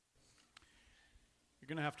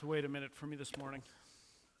going to have to wait a minute for me this morning.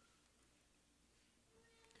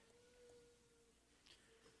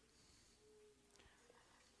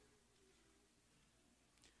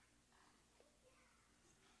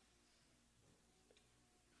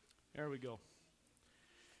 There we go.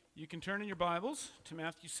 You can turn in your Bibles to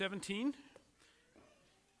Matthew 17,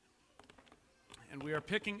 and we are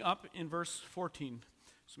picking up in verse 14.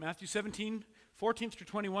 So Matthew 17, 14 through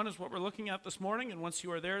 21 is what we're looking at this morning, and once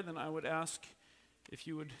you are there, then I would ask if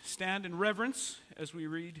you would stand in reverence as we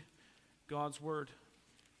read God's Word.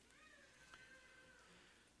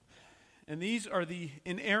 And these are the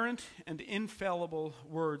inerrant and infallible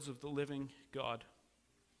words of the living God.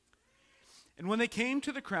 And when they came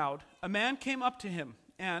to the crowd, a man came up to him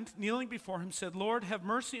and, kneeling before him, said, "Lord, have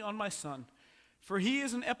mercy on my son, for he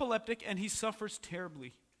is an epileptic and he suffers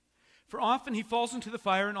terribly. For often he falls into the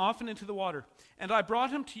fire and often into the water. And I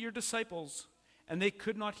brought him to your disciples, and they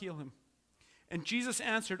could not heal him." And Jesus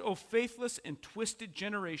answered, "O faithless and twisted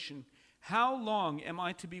generation, how long am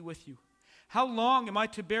I to be with you? How long am I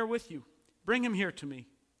to bear with you? Bring him here to me."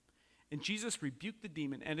 And Jesus rebuked the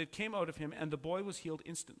demon, and it came out of him, and the boy was healed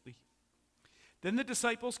instantly. Then the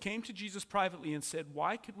disciples came to Jesus privately and said,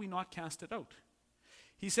 "Why could we not cast it out?"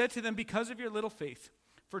 He said to them, "Because of your little faith.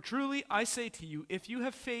 For truly I say to you, if you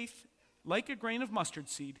have faith like a grain of mustard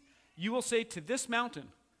seed, you will say to this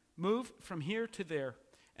mountain, 'Move from here to there,'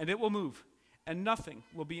 and it will move, and nothing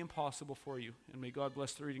will be impossible for you." And may God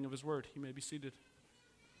bless the reading of his word. You may be seated.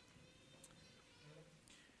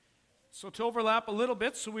 So to overlap a little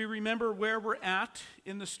bit, so we remember where we're at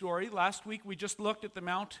in the story, last week we just looked at the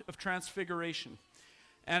Mount of Transfiguration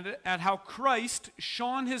and at how Christ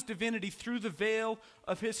shone his divinity through the veil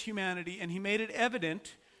of his humanity, and he made it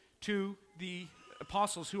evident to the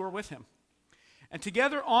apostles who were with him. And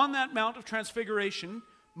together on that Mount of Transfiguration,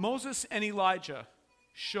 Moses and Elijah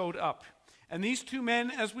showed up. And these two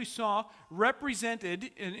men, as we saw, represented,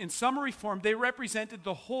 in summary form, they represented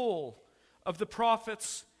the whole of the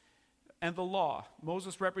prophets and the law.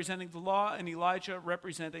 Moses representing the law and Elijah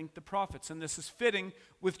representing the prophets. And this is fitting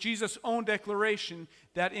with Jesus' own declaration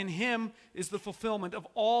that in him is the fulfillment of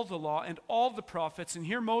all the law and all the prophets. And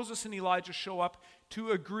here Moses and Elijah show up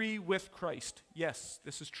to agree with Christ. Yes,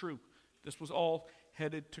 this is true. This was all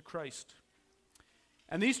headed to Christ.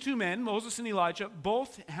 And these two men, Moses and Elijah,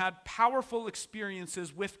 both had powerful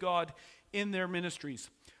experiences with God in their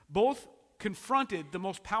ministries. Both confronted the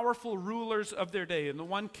most powerful rulers of their day. In the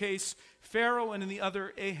one case, Pharaoh, and in the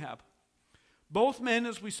other, Ahab. Both men,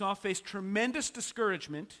 as we saw, faced tremendous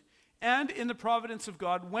discouragement, and in the providence of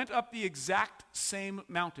God, went up the exact same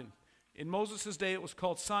mountain. In Moses' day, it was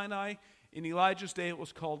called Sinai. In Elijah's day, it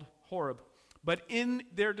was called Horeb. But in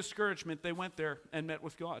their discouragement, they went there and met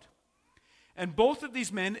with God. And both of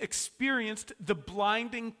these men experienced the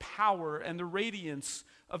blinding power and the radiance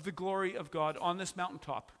of the glory of God on this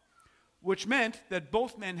mountaintop, which meant that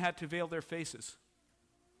both men had to veil their faces.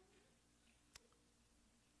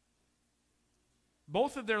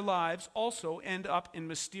 Both of their lives also end up in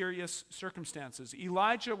mysterious circumstances.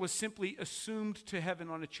 Elijah was simply assumed to heaven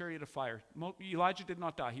on a chariot of fire. Elijah did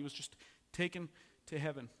not die. He was just taken to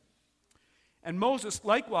heaven. And Moses,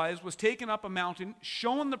 likewise, was taken up a mountain,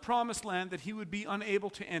 shown the promised land that he would be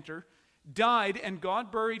unable to enter, died, and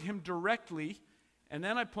God buried him directly. And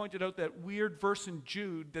then I pointed out that weird verse in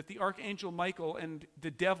Jude that the archangel Michael and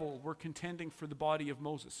the devil were contending for the body of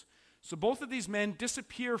Moses. So both of these men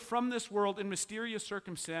disappear from this world in mysterious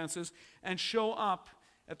circumstances and show up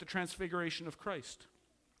at the transfiguration of Christ.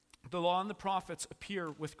 The law and the prophets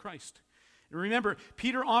appear with Christ. And remember,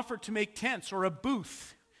 Peter offered to make tents or a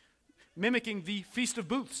booth, mimicking the Feast of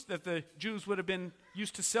Booths that the Jews would have been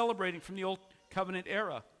used to celebrating from the Old Covenant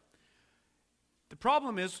era. The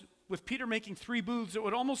problem is, with Peter making 3 booths, it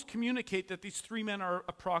would almost communicate that these 3 men are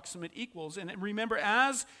approximate equals. And remember,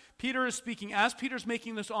 as Peter is speaking, as Peter's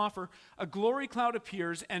making this offer, a glory cloud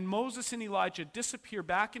appears, and Moses and Elijah disappear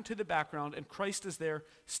back into the background, and Christ is there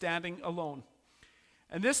standing alone.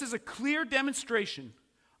 And this is a clear demonstration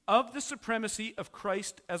of the supremacy of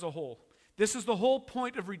Christ as a whole. This is the whole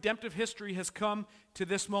point of redemptive history has come to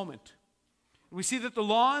this moment. We see that the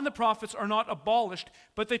law and the prophets are not abolished,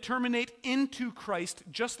 but they terminate into Christ,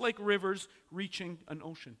 just like rivers reaching an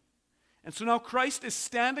ocean. And so now Christ is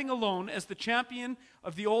standing alone as the champion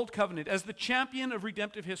of the old covenant, as the champion of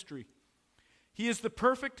redemptive history. He is the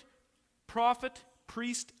perfect prophet,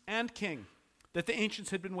 priest, and king that the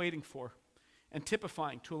ancients had been waiting for and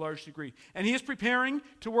typifying to a large degree. And he is preparing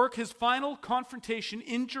to work his final confrontation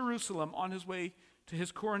in Jerusalem on his way to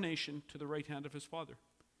his coronation to the right hand of his Father.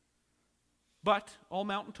 But all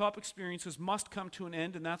mountaintop experiences must come to an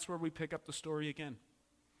end, and that's where we pick up the story again.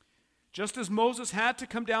 Just as Moses had to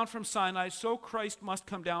come down from Sinai, so Christ must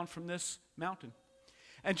come down from this mountain.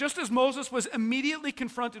 And just as Moses was immediately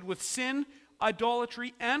confronted with sin,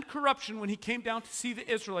 idolatry, and corruption when he came down to see the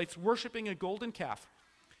Israelites worshiping a golden calf.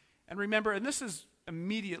 And remember, and this is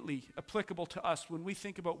immediately applicable to us when we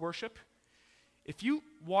think about worship, if you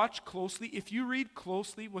watch closely, if you read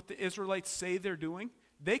closely what the Israelites say they're doing,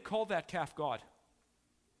 they call that calf God.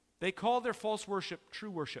 They call their false worship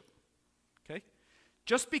true worship. Okay?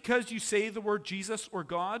 Just because you say the word Jesus or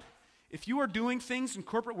God, if you are doing things in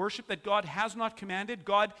corporate worship that God has not commanded,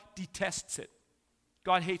 God detests it.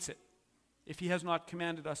 God hates it if he has not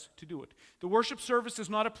commanded us to do it. The worship service is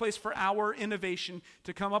not a place for our innovation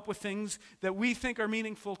to come up with things that we think are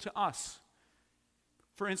meaningful to us.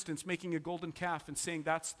 For instance, making a golden calf and saying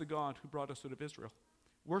that's the God who brought us out of Israel.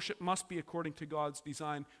 Worship must be according to God's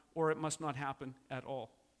design, or it must not happen at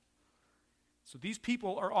all. So these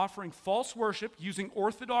people are offering false worship using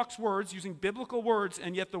orthodox words, using biblical words,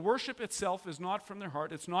 and yet the worship itself is not from their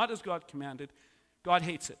heart. It's not as God commanded. God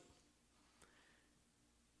hates it.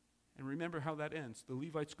 And remember how that ends. The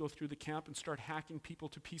Levites go through the camp and start hacking people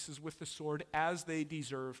to pieces with the sword as they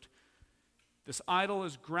deserved. This idol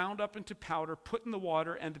is ground up into powder, put in the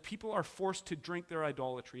water, and the people are forced to drink their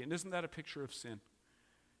idolatry. And isn't that a picture of sin?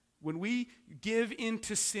 When we give in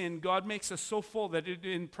to sin, God makes us so full that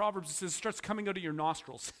in Proverbs it says it starts coming out of your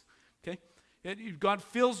nostrils. Okay? God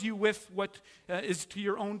fills you with what is to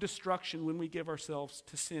your own destruction when we give ourselves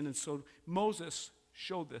to sin. And so Moses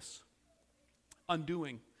showed this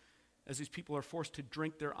undoing as these people are forced to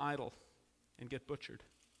drink their idol and get butchered.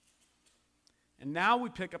 And now we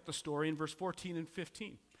pick up the story in verse 14 and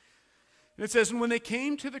 15. And it says, and when they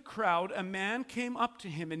came to the crowd, a man came up to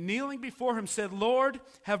him and kneeling before him said, Lord,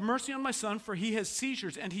 have mercy on my son, for he has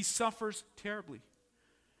seizures and he suffers terribly.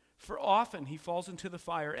 For often he falls into the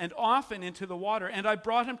fire and often into the water. And I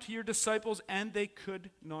brought him to your disciples and they could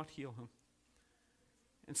not heal him.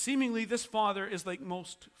 And seemingly this father is like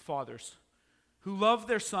most fathers who love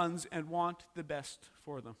their sons and want the best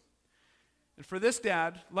for them. And for this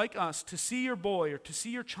dad, like us, to see your boy or to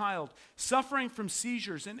see your child suffering from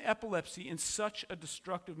seizures and epilepsy in such a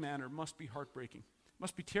destructive manner must be heartbreaking. It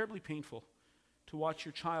must be terribly painful to watch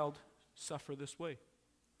your child suffer this way.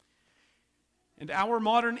 And our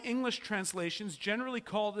modern English translations generally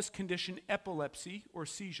call this condition epilepsy or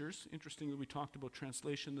seizures. Interestingly, we talked about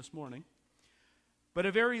translation this morning. But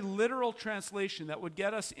a very literal translation that would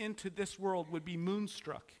get us into this world would be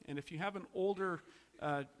moonstruck. And if you have an older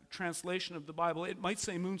translation of the Bible, it might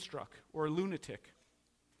say moonstruck or lunatic.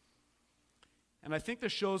 And I think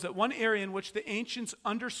this shows that one area in which the ancients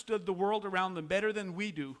understood the world around them better than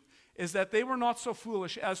we do is that they were not so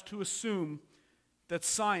foolish as to assume that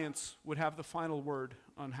science would have the final word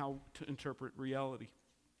on how to interpret reality.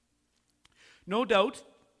 No doubt,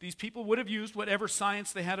 these people would have used whatever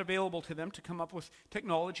science they had available to them to come up with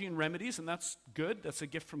technology and remedies, and that's good. That's a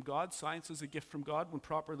gift from God. Science is a gift from God when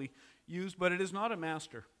properly used, but it is not a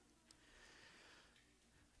master.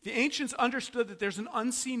 The ancients understood that there's an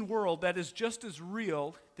unseen world that is just as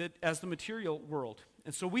real as the material world.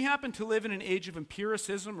 And so we happen to live in an age of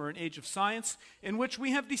empiricism or an age of science in which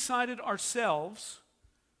we have decided ourselves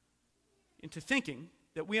into thinking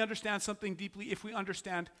that we understand something deeply if we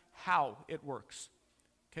understand how it works.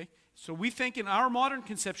 Okay? So we think in our modern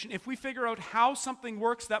conception, if we figure out how something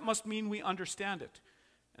works, that must mean we understand it.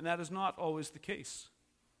 And that is not always the case.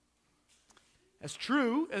 As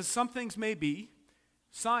true as some things may be,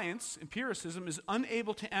 science, empiricism, is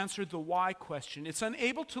unable to answer the why question. It's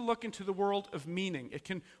unable to look into the world of meaning. It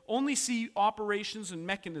can only see operations and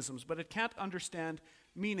mechanisms, but it can't understand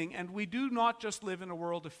meaning. And we do not just live in a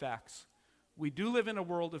world of facts. We do live in a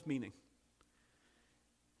world of meaning.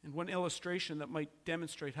 And one illustration that might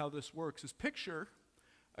demonstrate how this works is picture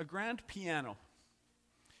a grand piano.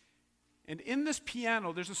 And in this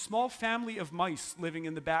piano, there's a small family of mice living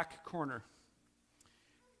in the back corner.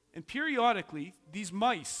 And periodically, these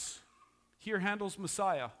mice hear Handel's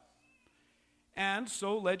Messiah. And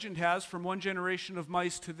so legend has, from one generation of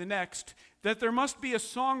mice to the next, that there must be a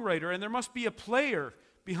songwriter and there must be a player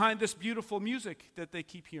behind this beautiful music that they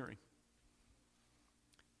keep hearing.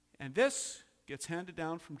 And this gets handed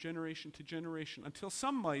down from generation to generation until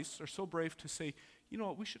some mice are so brave to say, you know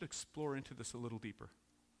what, we should explore into this a little deeper.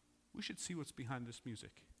 We should see what's behind this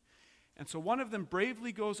music. And so one of them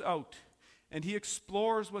bravely goes out and he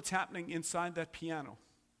explores what's happening inside that piano.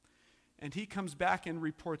 And he comes back and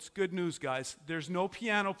reports, good news, guys, there's no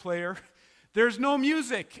piano player, there's no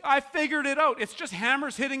music. I figured it out. It's just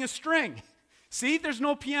hammers hitting a string. See, there's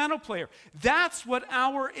no piano player. That's what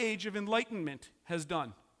our age of enlightenment has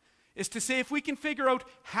done. is to say if we can figure out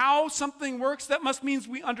how something works, that must mean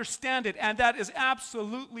we understand it, and that is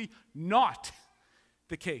absolutely not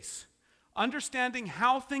the case. Understanding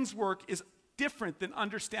how things work is different than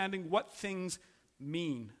understanding what things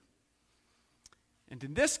mean. And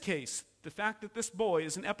in this case, the fact that this boy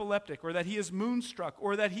is an epileptic, or that he is moonstruck,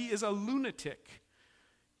 or that he is a lunatic,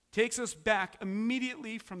 takes us back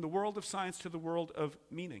immediately from the world of science to the world of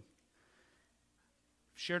meaning.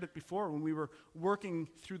 I've shared it before when we were working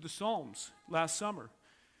through the Psalms last summer.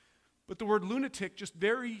 But the word lunatic just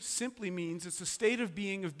very simply means it's a state of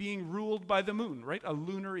being ruled by the moon, right? A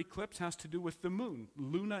lunar eclipse has to do with the moon.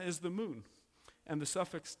 Luna is the moon. And the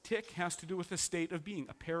suffix tic has to do with a state of being,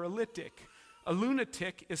 a paralytic. A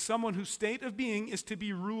lunatic is someone whose state of being is to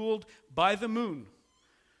be ruled by the moon.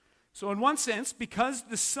 So in one sense, because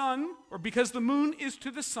the sun, or because the moon is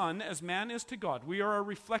to the sun as man is to God, we are a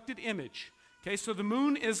reflected image. Okay, so the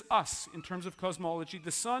moon is us in terms of cosmology.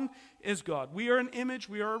 The sun is God. We are an image,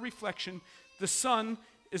 we are a reflection. The sun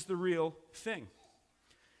is the real thing.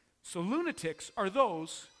 So lunatics are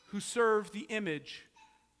those who serve the image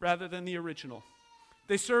rather than the original.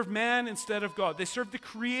 They serve man instead of God. They serve the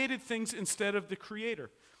created things instead of the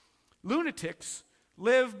Creator. Lunatics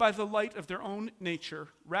live by the light of their own nature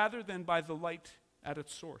rather than by the light at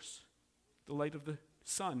its source, the light of the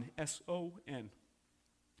sun, S-O-N.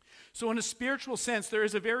 So in a spiritual sense, there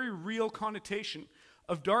is a very real connotation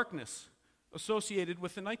of darkness associated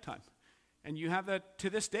with the nighttime. And you have that to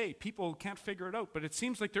this day. People can't figure it out, but it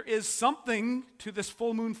seems like there is something to this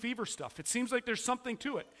full moon fever stuff. It seems like there's something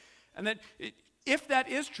to it. And that if that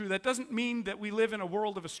is true, that doesn't mean that we live in a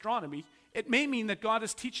world of astronomy. It may mean that God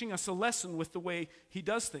is teaching us a lesson with the way he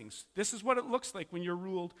does things. This is what it looks like when you're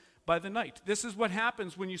ruled by the night. This is what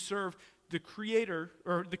happens when you serve the creator,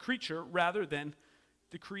 or the creature, rather than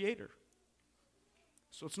the Creator.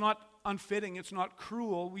 So it's not unfitting, it's not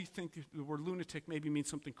cruel. We think the word lunatic maybe means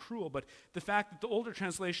something cruel, but the fact that the older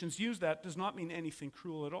translations use that does not mean anything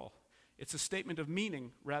cruel at all. It's a statement of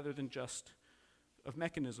meaning rather than just of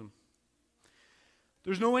mechanism.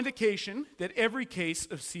 There's no indication that every case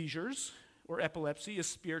of seizures or epilepsy is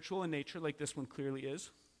spiritual in nature, like this one clearly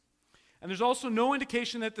is. And there's also no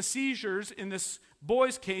indication that the seizures in this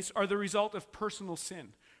boy's case are the result of personal sin.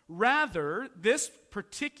 Rather, this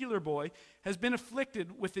particular boy has been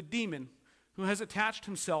afflicted with a demon who has attached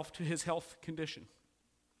himself to his health condition.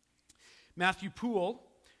 Matthew Poole,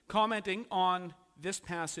 commenting on this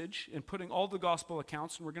passage and putting all the gospel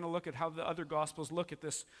accounts, and we're going to look at how the other gospels look at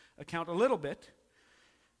this account a little bit,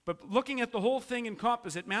 but looking at the whole thing in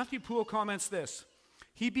composite, Matthew Poole comments this: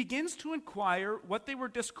 he begins to inquire what they were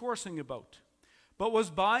discoursing about, but was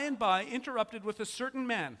by and by interrupted with a certain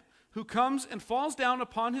man who comes and falls down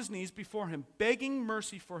upon his knees before him, begging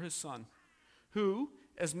mercy for his son, who,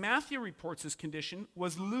 as Matthew reports his condition,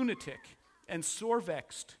 was lunatic and sore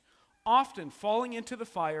vexed, often falling into the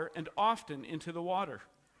fire and often into the water.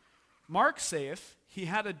 Mark saith he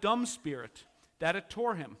had a dumb spirit, that it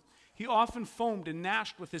tore him. He often foamed and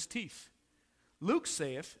gnashed with his teeth. Luke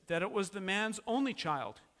saith that it was the man's only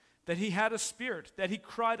child, that he had a spirit, that he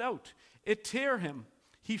cried out. It tare him.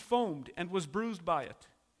 He foamed and was bruised by it.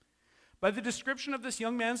 By the description of this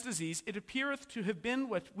young man's disease, it appeareth to have been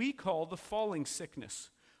what we call the falling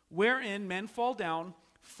sickness, wherein men fall down,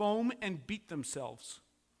 foam, and beat themselves.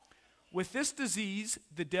 With this disease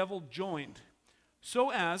the devil joined,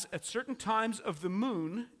 so as at certain times of the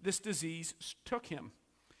moon this disease took him.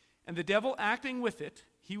 And the devil acting with it,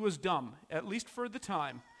 he was dumb, at least for the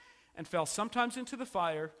time, and fell sometimes into the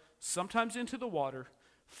fire, sometimes into the water,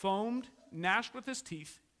 foamed, gnashed with his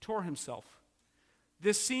teeth, tore himself.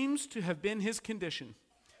 This seems to have been his condition.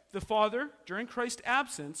 The Father, during Christ's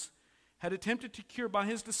absence, had attempted to cure by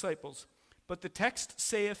his disciples, but the text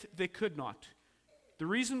saith they could not. The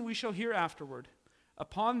reason we shall hear afterward.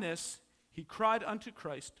 Upon this, he cried unto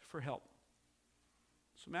Christ for help.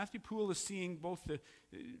 So Matthew Poole is seeing both the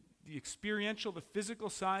experiential, the physical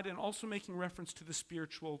side, and also making reference to the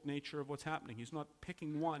spiritual nature of what's happening. He's not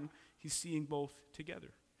picking one, he's seeing both together.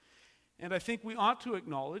 And I think we ought to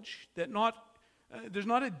acknowledge that there's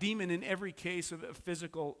not a demon in every case of a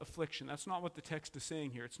physical affliction. That's not what the text is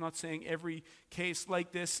saying here. It's not saying every case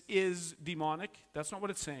like this is demonic. That's not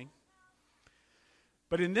what it's saying.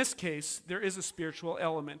 But in this case, there is a spiritual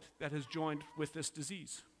element that has joined with this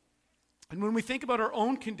disease. And when we think about our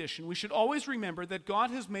own condition, we should always remember that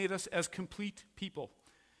God has made us as complete people.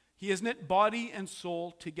 He has knit body and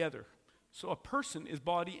soul together. So a person is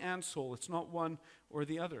body and soul. It's not one or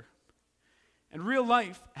the other. And real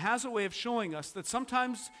life has a way of showing us that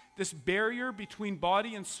sometimes this barrier between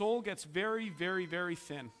body and soul gets very, very, very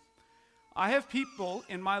thin. I have people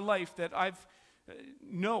in my life that I've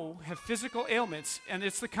know have physical ailments, and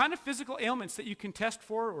it's the kind of physical ailments that you can test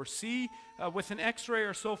for or see with an x-ray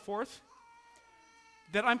or so forth,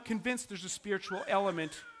 that I'm convinced there's a spiritual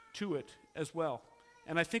element to it as well.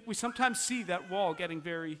 And I think we sometimes see that wall getting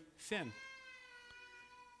very thin.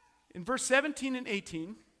 In verse 17 and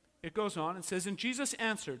 18, it goes on and says, "And Jesus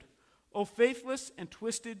answered, O faithless and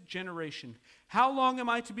twisted generation, how long am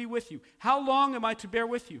I to be with you? How long am I to bear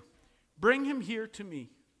with you? Bring him here to me."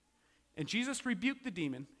 And Jesus rebuked the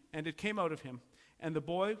demon, and it came out of him, and the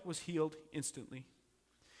boy was healed instantly.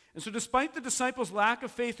 And so despite the disciples' lack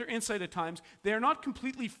of faith or insight at times, they are not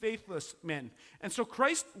completely faithless men. And so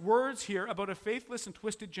Christ's words here about a faithless and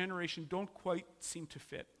twisted generation don't quite seem to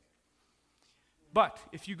fit. But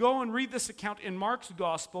if you go and read this account in Mark's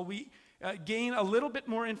gospel, we gain a little bit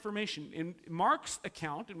more information. In Mark's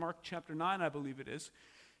account, in Mark chapter 9, I believe it is,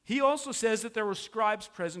 he also says that there were scribes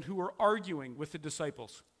present who were arguing with the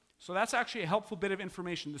disciples. So that's actually a helpful bit of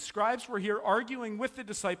information. The scribes were here arguing with the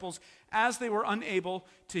disciples as they were unable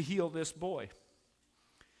to heal this boy.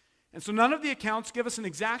 And so none of the accounts give us an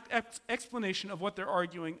exact explanation of what they're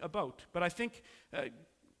arguing about. But I think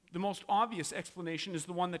the most obvious explanation is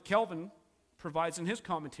the one that Calvin provides in his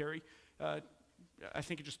commentary. I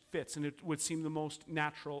think it just fits, and it would seem the most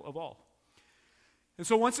natural of all. And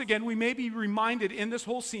so once again, we may be reminded in this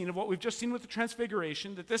whole scene of what we've just seen with the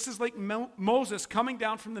transfiguration, that this is like Moses coming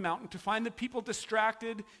down from the mountain to find the people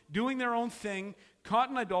distracted, doing their own thing, caught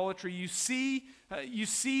in idolatry. You see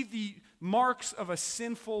the marks of a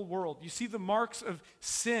sinful world. You see the marks of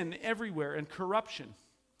sin everywhere and corruption.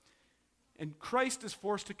 And Christ is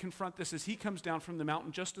forced to confront this as he comes down from the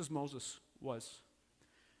mountain, just as Moses was.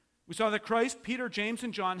 We saw that Christ, Peter, James,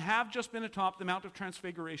 and John have just been atop the Mount of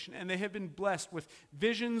Transfiguration, and they have been blessed with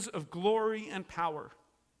visions of glory and power.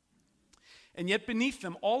 And yet beneath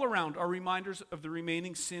them, all around, are reminders of the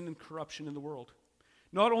remaining sin and corruption in the world.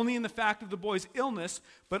 Not only in the fact of the boy's illness,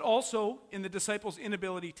 but also in the disciples'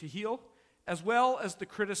 inability to heal, as well as the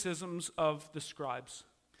criticisms of the scribes.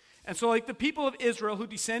 And so like the people of Israel who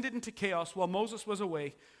descended into chaos while Moses was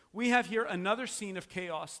away, we have here another scene of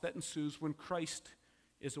chaos that ensues when Christ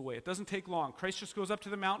is away. It doesn't take long. Christ just goes up to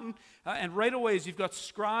the mountain, and right away, as you've got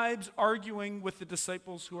scribes arguing with the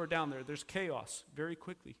disciples who are down there, there's chaos very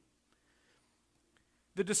quickly.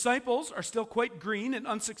 The disciples are still quite green and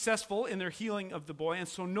unsuccessful in their healing of the boy, and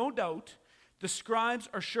so no doubt the scribes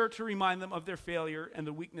are sure to remind them of their failure and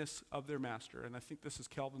the weakness of their master. And I think this is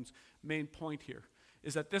Calvin's main point here,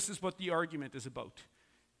 is that this is what the argument is about.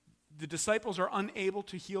 The disciples are unable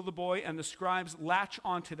to heal the boy, and the scribes latch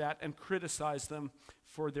onto that and criticize them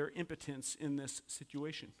for their impotence in this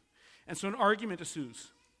situation. And so an argument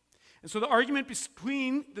ensues. And so the argument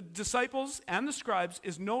between the disciples and the scribes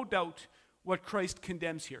is no doubt what Christ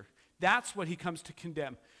condemns here. That's what he comes to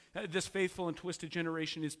condemn. This faithful and twisted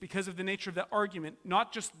generation is because of the nature of that argument,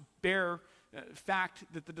 not just bare fact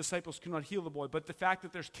that the disciples cannot heal the boy, but the fact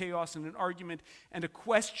that there's chaos and an argument and a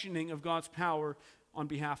questioning of God's power on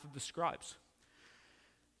behalf of the scribes.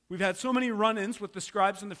 We've had so many run-ins with the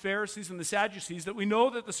scribes and the Pharisees and the Sadducees that we know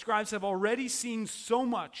that the scribes have already seen so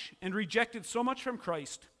much and rejected so much from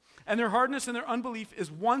Christ, and their hardness and their unbelief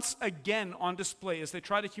is once again on display as they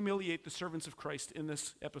try to humiliate the servants of Christ in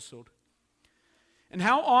this episode. And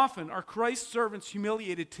how often are Christ's servants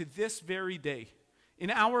humiliated to this very day in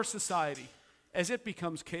our society as it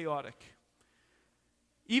becomes chaotic?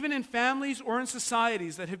 Even in families or in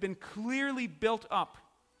societies that have been clearly built up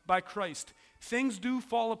by Christ, things do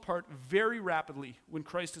fall apart very rapidly when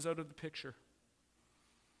Christ is out of the picture.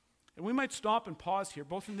 And we might stop and pause here,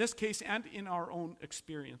 both in this case and in our own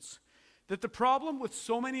experience, that the problem with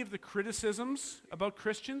so many of the criticisms about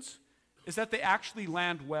Christians is that they actually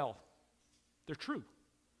land well. They're true.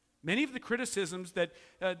 Many of the criticisms that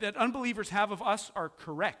unbelievers have of us are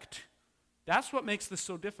correct. That's what makes this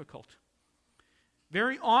so difficult.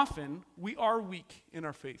 Very often, we are weak in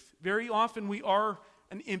our faith. Very often, we are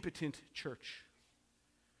an impotent church.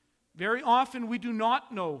 Very often, we do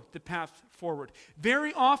not know the path forward.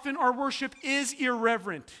 Very often, our worship is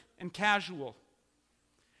irreverent and casual.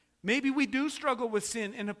 Maybe we do struggle with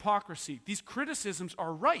sin and hypocrisy. These criticisms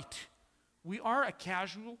are right. We are a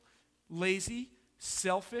casual, lazy,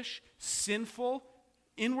 selfish, sinful,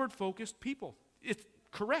 inward-focused people. It's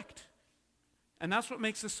correct. And that's what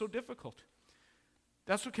makes this so difficult.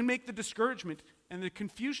 That's what can make the discouragement and the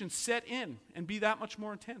confusion set in and be that much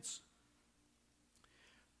more intense.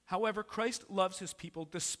 However, Christ loves his people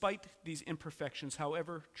despite these imperfections,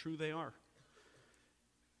 however true they are.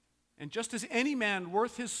 And just as any man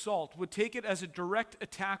worth his salt would take it as a direct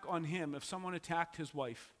attack on him if someone attacked his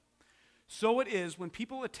wife, So it is when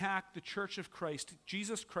people attack the church of Christ,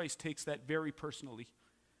 Jesus Christ takes that very personally.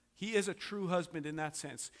 He is a true husband in that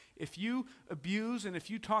sense. If you abuse and if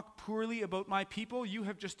you talk poorly about my people, you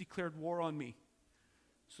have just declared war on me.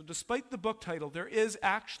 So despite the book title, there is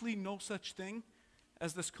actually no such thing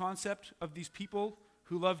as this concept of these people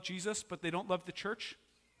who love Jesus, but they don't love the church.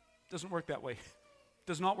 It doesn't work that way. It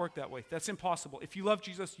does not work that way. That's impossible. If you love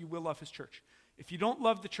Jesus, you will love his church. If you don't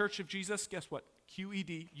love the church of Jesus, guess what?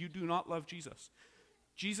 QED, you do not love Jesus.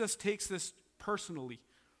 Jesus takes this personally,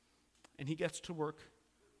 and he gets to work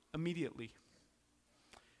immediately.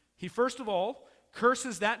 He first of all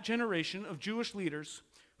curses that generation of Jewish leaders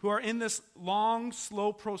who are in this long,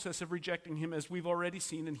 slow process of rejecting him, as we've already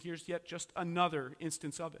seen, and here's yet just another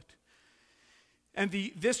instance of it. And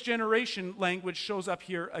this generation language shows up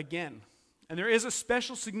here again. And there is a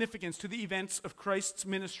special significance to the events of Christ's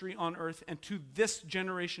ministry on earth and to this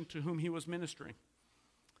generation to whom he was ministering.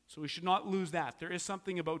 So we should not lose that. There is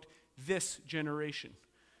something about this generation.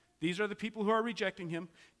 These are the people who are rejecting him.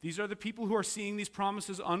 These are the people who are seeing these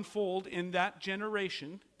promises unfold in that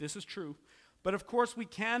generation. This is true. But of course, we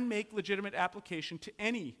can make legitimate application to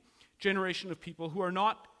any generation of people who are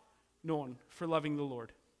not known for loving the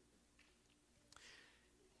Lord.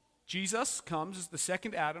 Jesus comes as the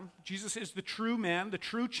second Adam. Jesus is the true man, the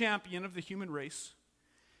true champion of the human race.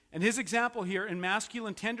 And his example here in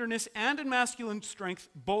masculine tenderness and in masculine strength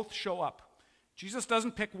both show up. Jesus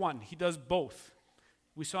doesn't pick one, he does both.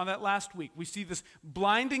 We saw that last week. We see this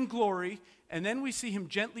blinding glory, and then we see him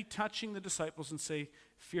gently touching the disciples and say,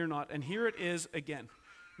 "Fear not." And here it is again.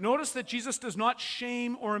 Notice that Jesus does not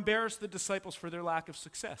shame or embarrass the disciples for their lack of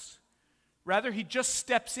success. Rather, he just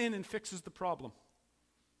steps in and fixes the problem.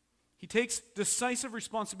 He takes decisive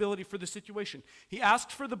responsibility for the situation. He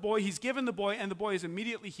asked for the boy, he's given the boy, and the boy is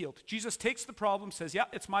immediately healed. Jesus takes the problem, says, "Yeah,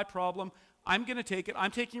 it's my problem. I'm going to take it. I'm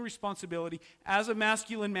taking responsibility as a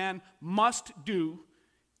masculine man must do."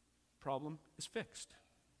 Problem is fixed.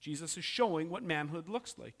 Jesus is showing what manhood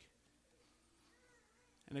looks like.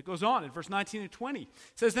 And it goes on in verse 19 and 20. It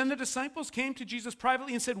says, "Then the disciples came to Jesus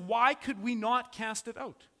privately and said, 'Why could we not cast it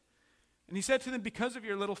out?' And he said to them, 'Because of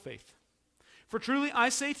your little faith. For truly I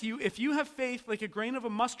say to you, if you have faith like a grain of a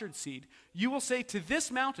mustard seed, you will say to this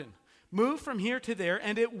mountain, 'Move from here to there,'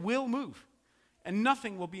 and it will move, and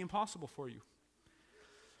nothing will be impossible for you."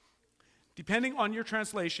 Depending on your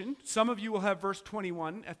translation, some of you will have verse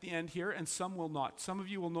 21 at the end here, and some will not. Some of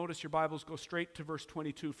you will notice your Bibles go straight to verse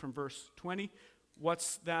 22 from verse 20.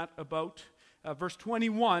 What's that about? Verse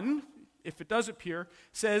 21, if it does appear,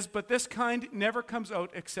 says, "But this kind never comes out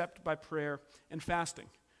except by prayer and fasting."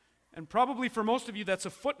 And probably for most of you, that's a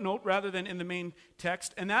footnote rather than in the main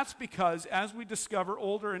text. And that's because as we discover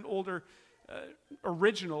older and older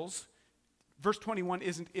originals, verse 21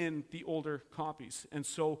 isn't in the older copies. And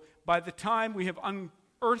so by the time we have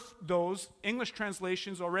unearthed those, English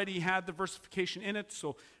translations already had the versification in it.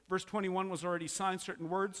 So verse 21 was already signed certain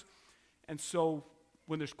words. And so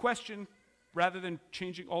when there's question, rather than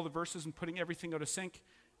changing all the verses and putting everything out of sync,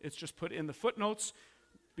 it's just put in the footnotes,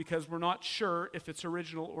 because we're not sure if it's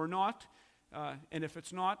original or not. And if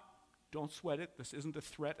it's not, don't sweat it. This isn't a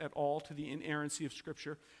threat at all to the inerrancy of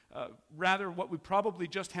Scripture. Rather, what we probably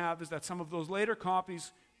just have is that some of those later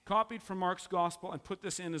copies copied from Mark's Gospel and put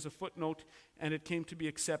this in as a footnote, and it came to be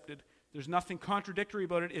accepted. There's nothing contradictory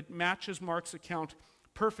about it. It matches Mark's account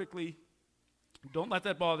perfectly. Don't let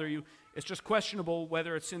that bother you. It's just questionable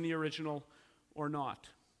whether it's in the original or not.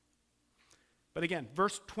 But again,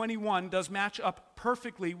 verse 21 does match up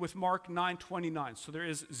perfectly with Mark 9:29, so there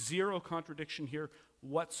is zero contradiction here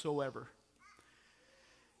whatsoever.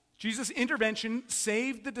 Jesus' intervention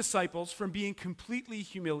saved the disciples from being completely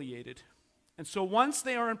humiliated. And so once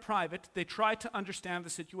they are in private, they try to understand the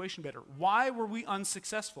situation better. Why were we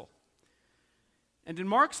unsuccessful? And in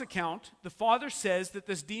Mark's account, the father says that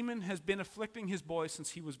this demon has been afflicting his boy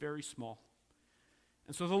since he was very small.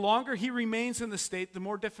 And so the longer he remains in the state, the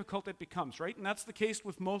more difficult it becomes, right? And that's the case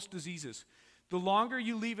with most diseases. The longer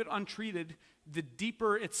you leave it untreated, the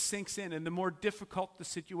deeper it sinks in and the more difficult the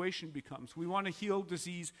situation becomes. We want to heal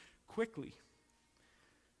disease quickly.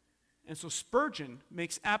 And so Spurgeon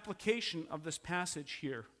makes application of this passage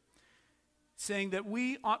here, saying that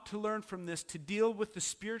we ought to learn from this to deal with the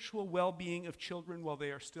spiritual well-being of children while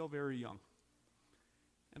they are still very young.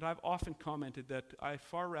 And I've often commented that I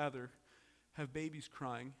far rather have babies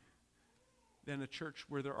crying than a church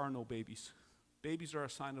where there are no babies. Babies are a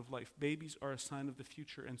sign of life. Babies are a sign of the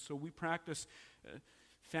future. And so we practice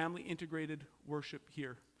family integrated worship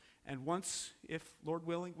here. And once, if, Lord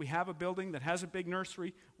willing, we have a building that has a big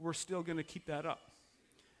nursery, we're still going to keep that up.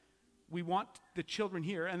 we want the children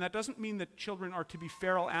here, and that doesn't mean that children are to be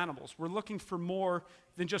feral animals. We're looking for more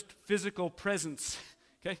than just physical presence,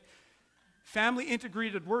 okay? Family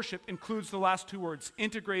integrated worship includes the last two words,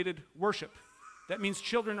 integrated worship. That means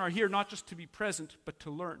children are here not just to be present, but to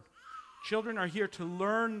learn. Children are here to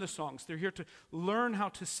learn the songs. They're here to learn how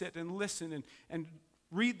to sit and listen and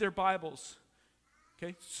read their Bibles.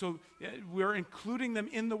 Okay, so we're including them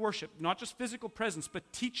in the worship, not just physical presence,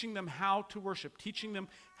 but teaching them how to worship, teaching them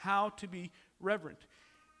how to be reverent.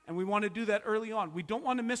 And we want to do that early on. We don't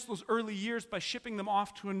want to miss those early years by shipping them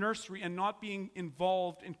off to a nursery and not being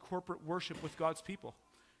involved in corporate worship with God's people.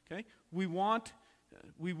 Okay, we want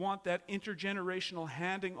that intergenerational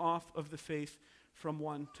handing off of the faith from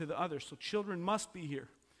one to the other. So children must be here.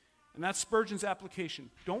 And that's Spurgeon's application.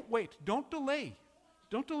 Don't wait. Don't delay.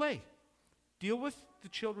 Don't delay. Deal with the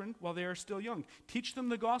children while they are still young. Teach them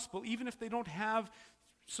the gospel, even if they don't have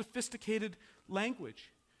sophisticated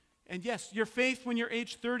language. And yes, your faith when you're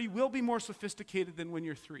age 30 will be more sophisticated than when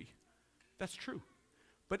you're 3. That's true.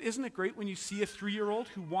 But isn't it great when you see a 3-year-old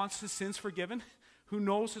who wants his sins forgiven, who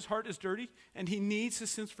knows his heart is dirty, and he needs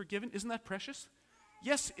his sins forgiven? Isn't that precious?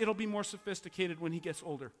 Yes, it'll be more sophisticated when he gets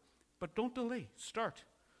older. But don't delay. Start.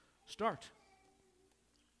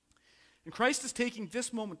 And Christ is taking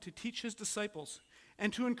this moment to teach his disciples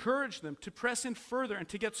and to encourage them to press in further and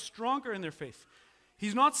to get stronger in their faith.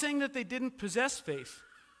 He's not saying that they didn't possess faith,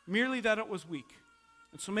 merely that it was weak.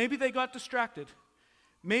 And so maybe they got distracted.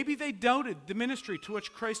 Maybe they doubted the ministry to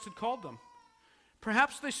which Christ had called them.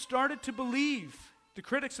 Perhaps they started to believe the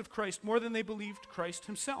critics of Christ more than they believed Christ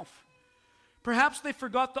himself. Perhaps they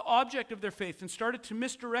forgot the object of their faith and started to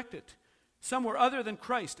misdirect it somewhere other than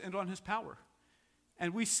Christ and on his power.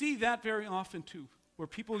 And we see that very often too, where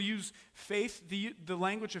people use faith, the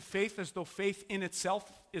language of faith, as though faith in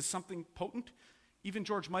itself is something potent. Even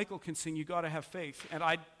George Michael can sing, "You Gotta Have Faith." And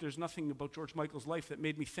there's nothing about George Michael's life that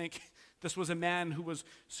made me think this was a man who was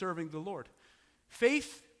serving the Lord.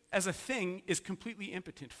 Faith as a thing is completely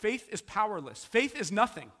impotent. Faith is powerless. Faith is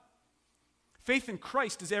nothing. Faith in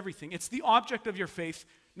Christ is everything. It's the object of your faith,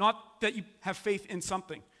 not that you have faith in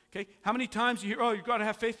something. Okay? How many times you hear, "Oh, you've got to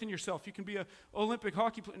have faith in yourself. You can be an Olympic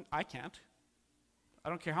hockey player." I can't. I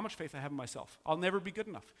don't care how much faith I have in myself. I'll never be good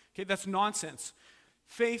enough. Okay? That's nonsense.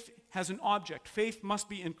 Faith has an object. Faith must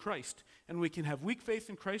be in Christ. And we can have weak faith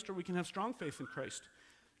in Christ or we can have strong faith in Christ.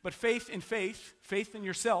 But faith in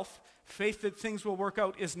yourself, faith that things will work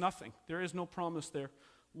out is nothing. There is no promise there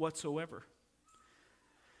whatsoever.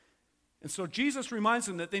 And so Jesus reminds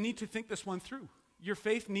them that they need to think this one through. Your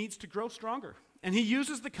faith needs to grow stronger. And he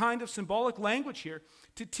uses the kind of symbolic language here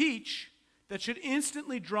to teach that should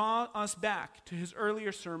instantly draw us back to his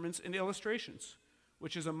earlier sermons and illustrations,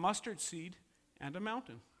 which is a mustard seed and a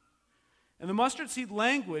mountain. And the mustard seed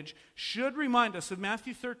language should remind us of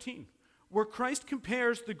Matthew 13, where Christ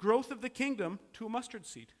compares the growth of the kingdom to a mustard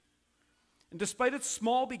seed. And despite its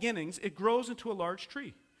small beginnings, it grows into a large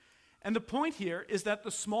tree. And the point here is that the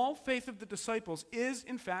small faith of the disciples is,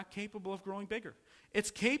 in fact, capable of growing bigger. It's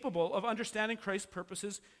capable of understanding Christ's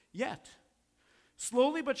purposes yet.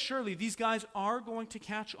 Slowly but surely, these guys are going to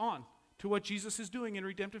catch on to what Jesus is doing in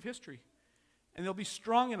redemptive history. And they'll be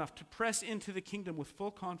strong enough to press into the kingdom with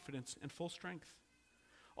full confidence and full strength.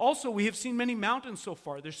 Also, we have seen many mountains so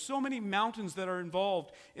far. There's so many mountains that are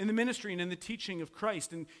involved in the ministry and in the teaching of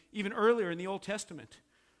Christ, and even earlier in the Old Testament.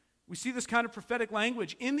 We see this kind of prophetic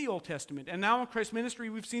language in the Old Testament. And now in Christ's ministry,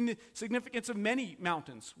 we've seen the significance of many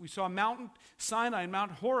mountains. We saw Mount Sinai and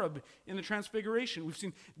Mount Horeb in the Transfiguration. We've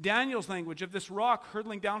seen Daniel's language of this rock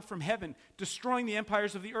hurtling down from heaven, destroying the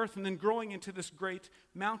empires of the earth, and then growing into this great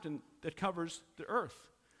mountain that covers the earth.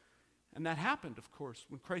 And that happened, of course,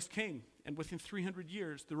 when Christ came. And within 300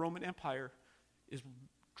 years, the Roman Empire is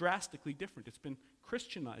drastically different. It's been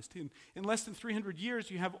Christianized. In less than 300 years,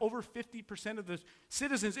 you have over 50% of the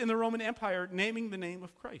citizens in the Roman Empire naming the name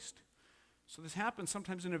of Christ. So this happens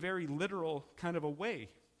sometimes in a very literal kind of a way.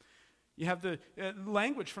 You have the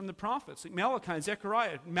language from the prophets, like Malachi and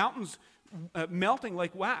Zechariah, mountains melting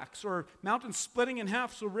like wax, or mountains splitting in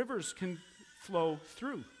half so rivers can flow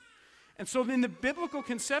through. And so in the biblical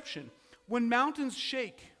conception, when mountains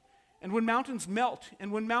shake, and when mountains melt,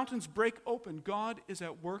 and when mountains break open, God is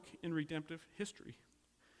at work in redemptive history.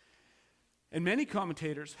 And many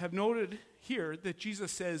commentators have noted here that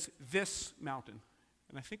Jesus says, "this mountain."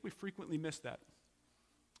 And I think we frequently miss that.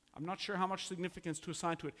 I'm not sure how much significance to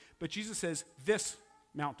assign to it, but Jesus says, "this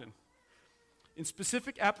mountain," in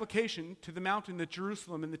specific application to the mountain that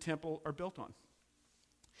Jerusalem and the temple are built on.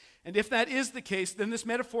 And if that is the case, then this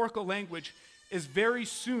metaphorical language is very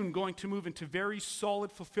soon going to move into very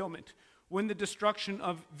solid fulfillment when the destruction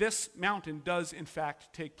of this mountain does in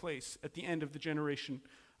fact take place at the end of the generation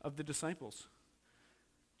of the disciples.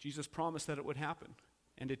 Jesus promised that it would happen,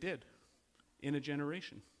 and it did, in a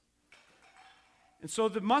generation. And so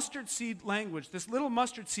the mustard seed language, this little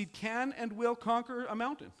mustard seed can and will conquer a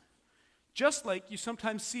mountain. Just like you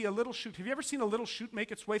sometimes see a little shoot. Have you ever seen a little shoot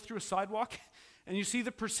make its way through a sidewalk? And you see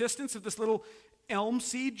the persistence of this little elm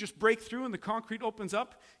seed just break through and the concrete opens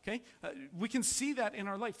up? Okay, we can see that in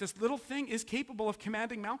our life. This little thing is capable of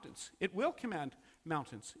commanding mountains. It will command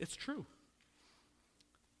mountains. It's true.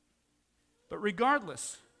 But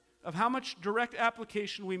regardless of how much direct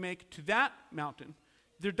application we make to that mountain,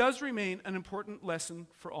 there does remain an important lesson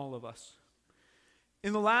for all of us.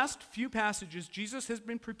 In the last few passages, Jesus has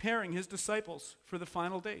been preparing his disciples for the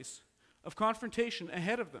final days of confrontation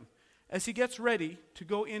ahead of them as he gets ready to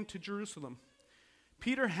go into Jerusalem.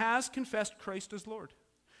 Peter has confessed Christ as Lord.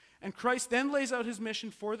 And Christ then lays out his mission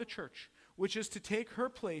for the church, which is to take her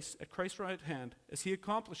place at Christ's right hand as he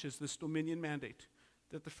accomplishes this dominion mandate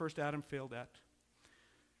that the first Adam failed at.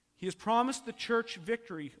 He has promised the church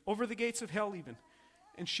victory over the gates of hell even,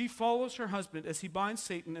 and she follows her husband as he binds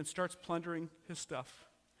Satan and starts plundering his stuff.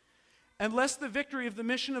 Unless the victory of the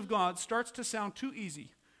mission of God starts to sound too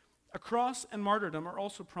easy, a cross and martyrdom are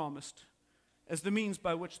also promised as the means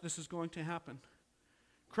by which this is going to happen.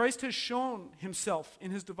 Christ has shown himself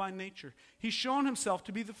in his divine nature. He's shown himself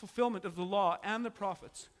to be the fulfillment of the law and the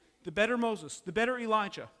prophets, the better Moses, the better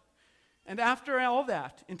Elijah. And after all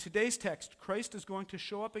that, in today's text, Christ is going to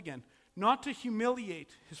show up again, not to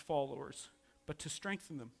humiliate his followers, but to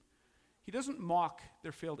strengthen them. He doesn't mock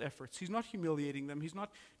their failed efforts. He's not humiliating them. He's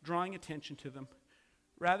not drawing attention to them.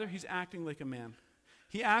 Rather, he's acting like a man.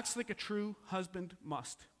 He acts like a true husband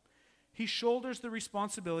must. He shoulders the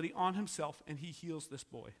responsibility on himself, and he heals this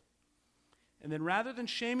boy. And then rather than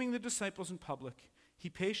shaming the disciples in public, he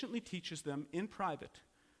patiently teaches them in private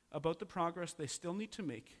about the progress they still need to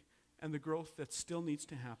make and the growth that still needs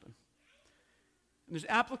to happen. And there's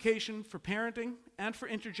application for parenting and for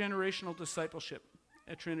intergenerational discipleship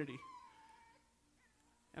at Trinity.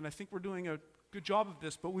 And I think we're doing a good job of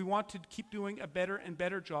this, but we want to keep doing a better and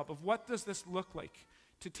better job of what does this look like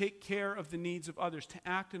to take care of the needs of others, to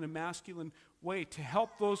act in a masculine way, to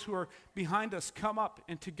help those who are behind us come up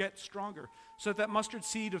and to get stronger so that that mustard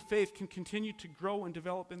seed of faith can continue to grow and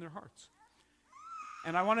develop in their hearts.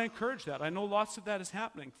 And I want to encourage that. I know lots of that is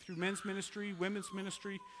happening through men's ministry, women's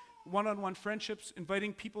ministry, one-on-one friendships,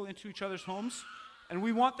 inviting people into each other's homes. And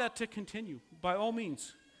we want that to continue. By all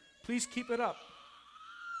means, please keep it up.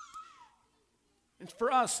 And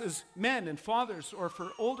for us as men and fathers, or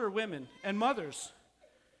for older women and mothers,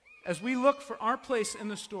 as we look for our place in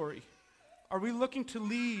the story, are we looking to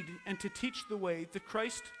lead and to teach the way that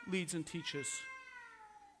Christ leads and teaches?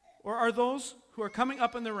 Or are those who are coming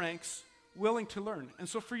up in the ranks willing to learn? And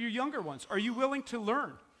so for you younger ones, are you willing to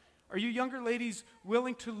learn? Are you younger ladies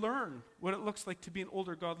willing to learn what it looks like to be an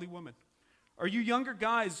older godly woman? Are you younger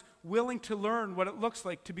guys willing to learn what it looks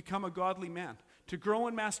like to become a godly man, to grow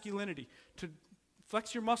in masculinity, to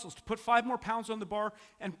flex your muscles, to put 5 more pounds on the bar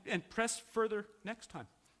and press further next time?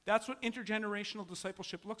 That's what intergenerational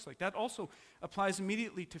discipleship looks like. That also applies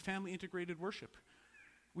immediately to family integrated worship.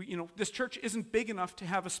 This church isn't big enough to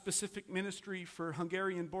have a specific ministry for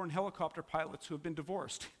Hungarian-born helicopter pilots who have been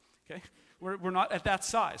divorced. Okay? We're not at that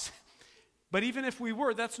size. But even if we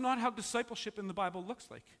were, that's not how discipleship in the Bible looks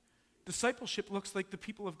like. Discipleship looks like the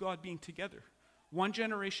people of God being together. One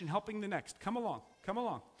generation helping the next. Come along, come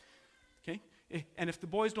along. Okay? And if the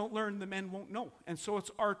boys don't learn, the men won't know. And so it's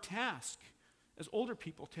our task as older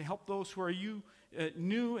people to help those who are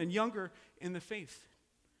new and younger in the faith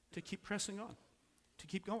to keep pressing on, to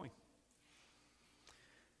keep going.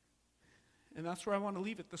 And that's where I want to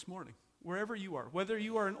leave it this morning. Wherever you are, whether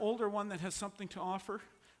you are an older one that has something to offer,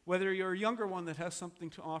 whether you're a younger one that has something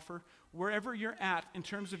to offer, wherever you're at in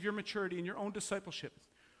terms of your maturity and your own discipleship,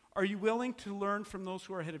 are you willing to learn from those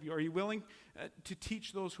who are ahead of you? Are you willing to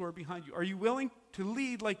teach those who are behind you? Are you willing to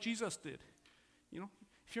lead like Jesus did?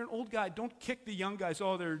 If you're an old guy, don't kick the young guys.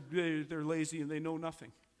 Oh, they're lazy and they know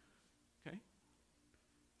nothing. Okay?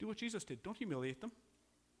 Do what Jesus did. Don't humiliate them.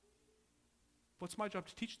 What's my job?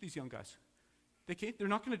 To teach these young guys. They're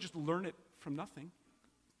not going to just learn it from nothing.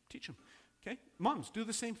 Teach them. Okay? Moms, do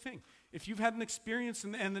the same thing. If you've had an experience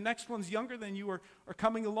and the next one's younger than you are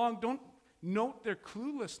coming along, don't note their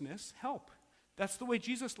cluelessness. Help. That's the way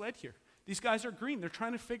Jesus led here. These guys are green. They're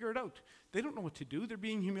trying to figure it out. They don't know what to do. They're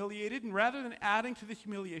being humiliated. And rather than adding to the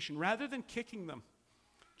humiliation, rather than kicking them,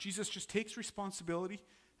 Jesus just takes responsibility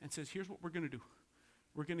and says, here's what we're going to do.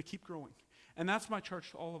 We're going to keep growing. And that's my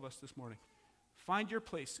charge to all of us this morning. Find your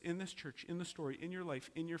place in this church, in the story, in your life,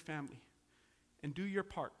 in your family. and do your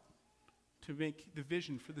part to make the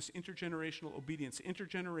vision for this intergenerational obedience,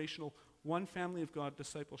 intergenerational one family of God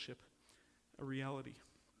discipleship a reality.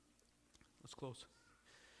 Let's close.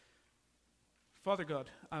 Father God,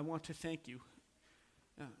 I want to thank you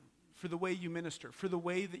for the way you minister, for the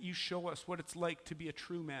way that you show us what it's like to be a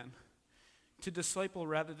true man, to disciple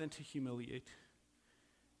rather than to humiliate,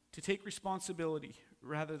 to take responsibility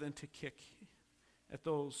rather than to kick at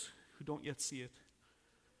those who don't yet see it.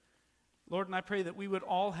 Lord, and I pray that we would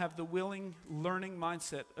all have the willing, learning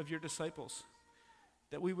mindset of your disciples,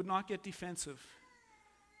 that we would not get defensive,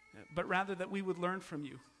 but rather that we would learn from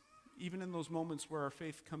you, even in those moments where our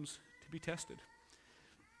faith comes to be tested.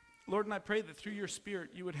 Lord, and I pray that through your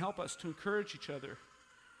Spirit, you would help us to encourage each other,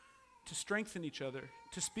 to strengthen each other,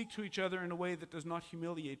 to speak to each other in a way that does not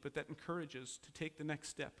humiliate, but that encourages to take the next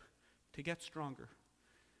step, to get stronger,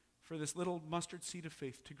 for this little mustard seed of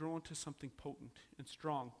faith to grow into something potent and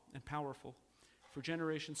strong and powerful for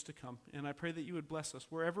generations to come. And I pray that you would bless us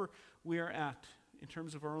wherever we are at in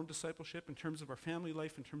terms of our own discipleship, in terms of our family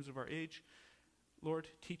life, in terms of our age. Lord,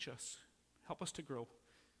 teach us. Help us to grow.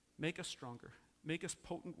 Make us stronger. Make us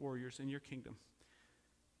potent warriors in your kingdom.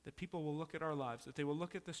 That people will look at our lives, that they will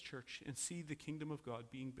look at this church and see the kingdom of God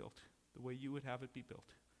being built the way you would have it be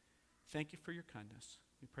built. Thank you for your kindness.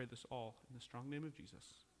 We pray this all in the strong name of Jesus.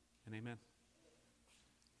 And amen.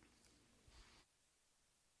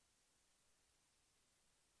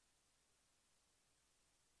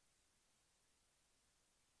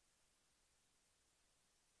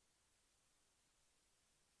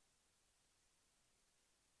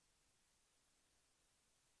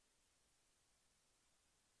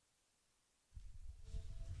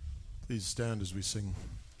 Please stand as we sing.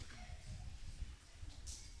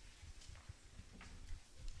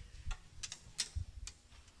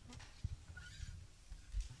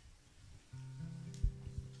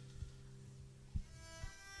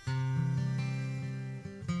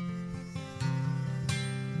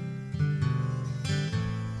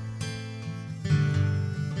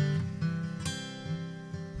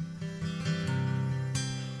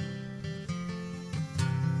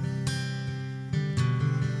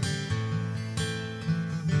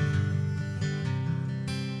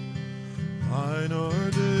 Mine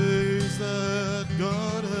are days that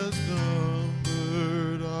God has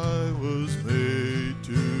numbered. I was made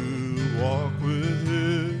to walk with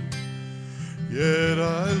him. Yet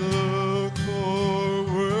I look for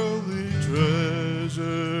worldly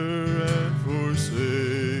treasure and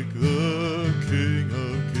forsake the King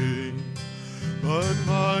of Kings. But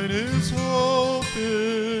mine is hope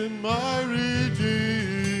in my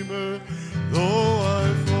Redeemer. Though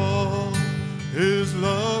I fall, his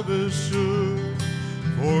love is sure.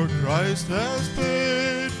 For Christ has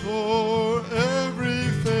paid for every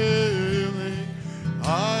failing.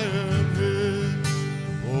 I am his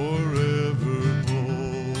forevermore.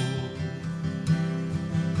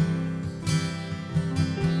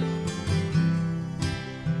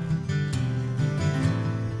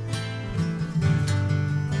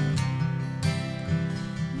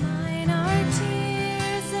 Mine are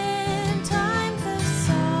tears in times of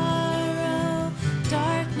sorrow,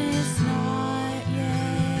 darkness not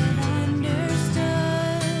yet understood.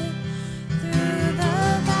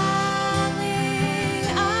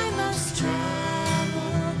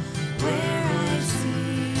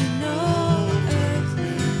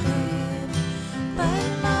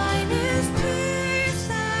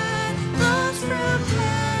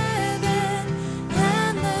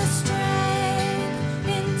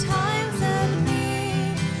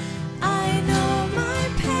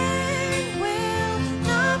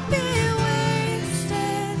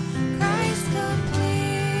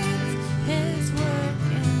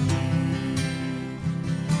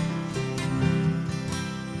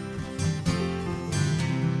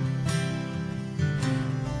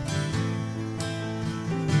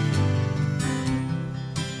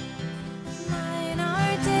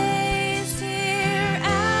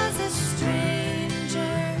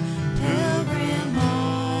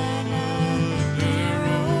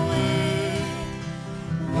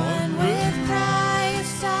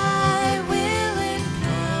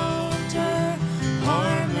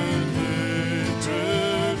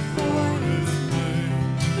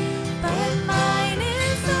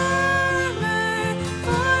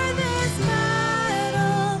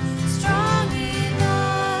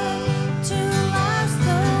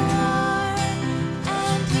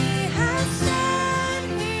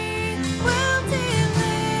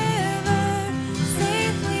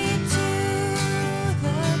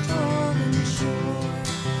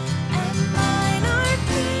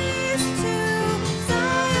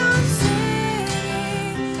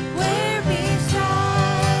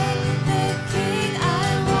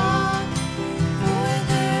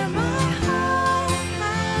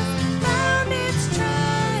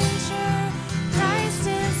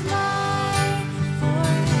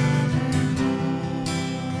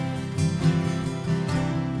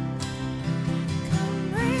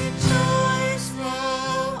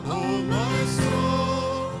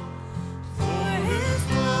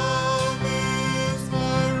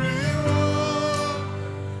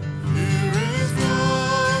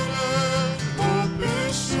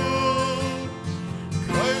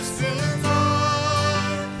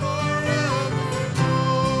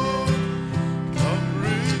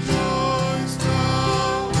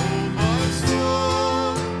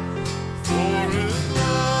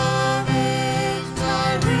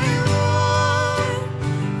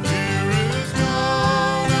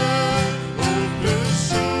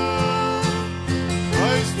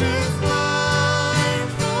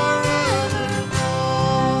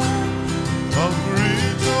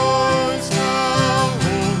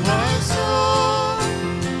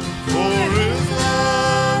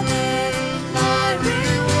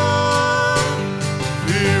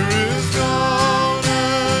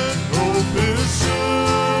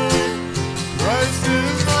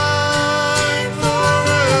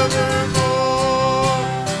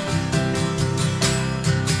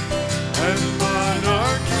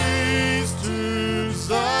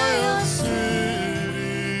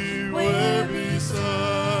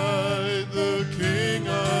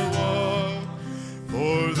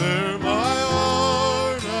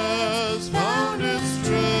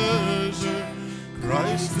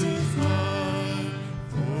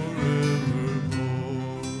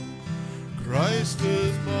 Christ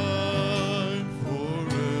is mine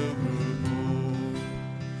forevermore.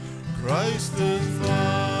 Christ is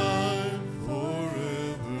mine forevermore.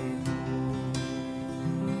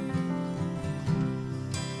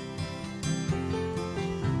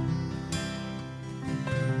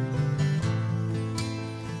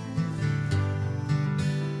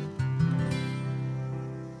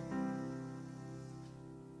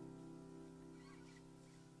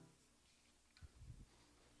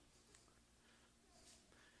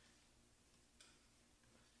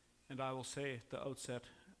 And I will say at the outset,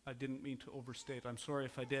 I didn't mean to overstate. I'm sorry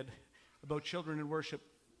if I did. About children in worship,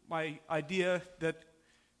 my idea that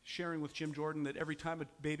sharing with Jim Jordan that every time a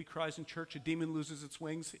baby cries in church, a demon loses its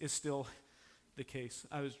wings is still the case.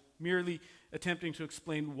 I was merely attempting to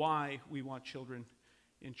explain why we want children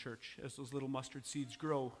in church. As those little mustard seeds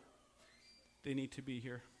grow, they need to be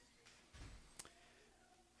here.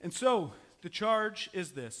 And so, the charge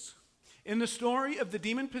is this. In the story of the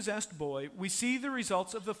demon-possessed boy, we see the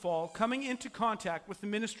results of the fall coming into contact with the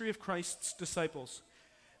ministry of Christ's disciples.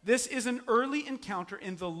 This is an early encounter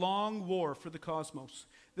in the long war for the cosmos.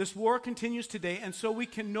 This war continues today, and so we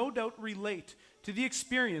can no doubt relate to the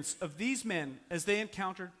experience of these men as they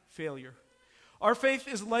encountered failure. Our faith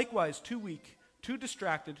is likewise too weak, too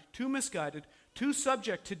distracted, too misguided, too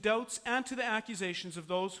subject to doubts and to the accusations of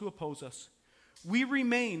those who oppose us. We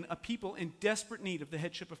remain a people in desperate need of the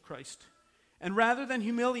headship of Christ. And rather than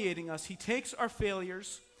humiliating us, he takes our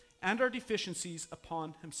failures and our deficiencies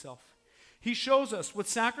upon himself. He shows us what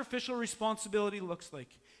sacrificial responsibility looks like,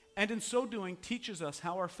 and in so doing teaches us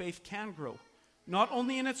how our faith can grow, not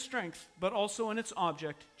only in its strength, but also in its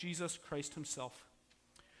object, Jesus Christ himself.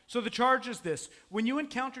 So the charge is this: when you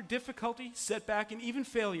encounter difficulty, setback, and even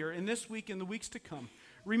failure in this week and the weeks to come,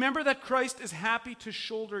 remember that Christ is happy to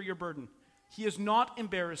shoulder your burden. He is not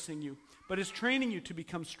embarrassing you, but is training you to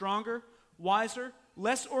become stronger, wiser,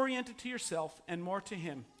 less oriented to yourself, and more to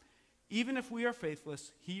him. Even if we are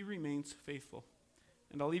faithless, he remains faithful.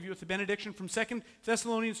 And I'll leave you with the benediction from 2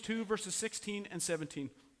 Thessalonians 2, verses 16 and 17.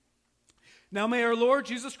 Now may our Lord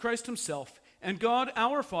Jesus Christ himself and God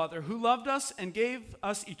our Father, who loved us and gave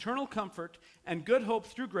us eternal comfort and good hope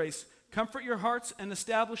through grace, comfort your hearts and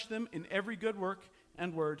establish them in every good work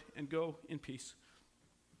and word, and go in peace.